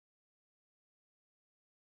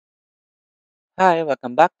Hi,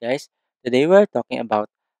 welcome back, guys. Today we're talking about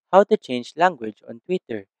how to change language on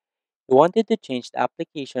Twitter. You wanted to change the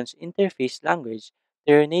application's interface language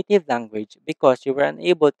to your native language because you were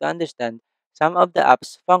unable to understand some of the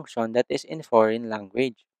app's function that is in foreign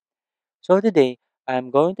language. So today,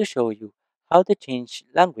 I'm going to show you how to change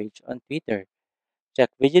language on Twitter.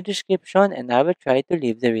 Check video description and I will try to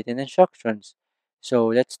leave the written instructions. So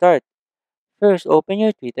let's start. First, open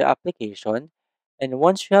your Twitter application, and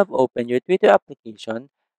once you have opened your Twitter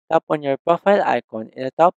application, tap on your profile icon in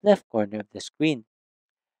the top left corner of the screen.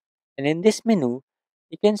 And in this menu,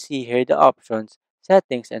 you can see here the options,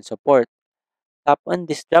 settings, and support. Tap on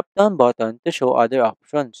this drop-down button to show other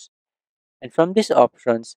options. And from these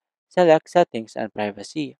options, select settings and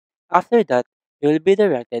privacy. After that, you will be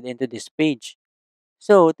directed into this page.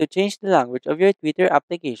 So, to change the language of your Twitter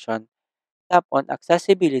application, tap on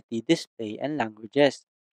Accessibility, Display, and Languages.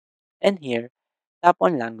 And here, tap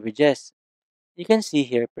on Languages. You can see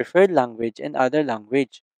here Preferred Language and Other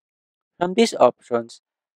Language. From these options,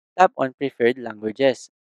 tap on Preferred Languages.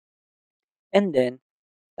 And then,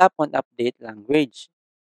 tap on Update Language.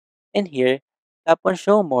 And here, tap on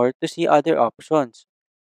Show More to see other options.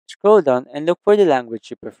 Scroll down and look for the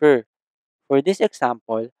language you prefer. For this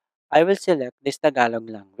example, I will select this Tagalog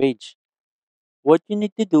language. What you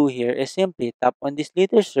need to do here is simply tap on this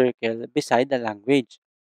little circle beside the language.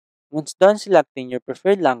 Once done selecting your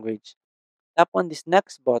preferred language, tap on this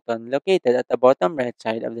next button located at the bottom right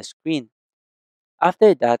side of the screen.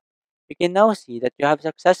 After that, you can now see that you have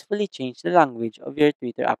successfully changed the language of your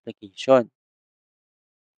Twitter application.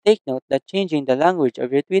 Take note that changing the language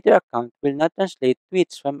of your Twitter account will not translate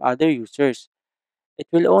tweets from other users. It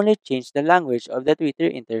will only change the language of the Twitter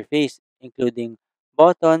interface, including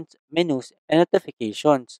buttons, menus, and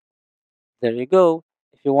notifications. There you go.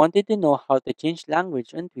 If you wanted to know how to change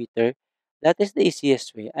language on Twitter, that is the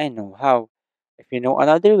easiest way I know how. If you know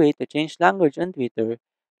another way to change language on Twitter,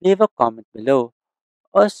 leave a comment below.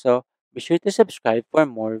 Also, be sure to subscribe for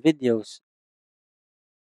more videos.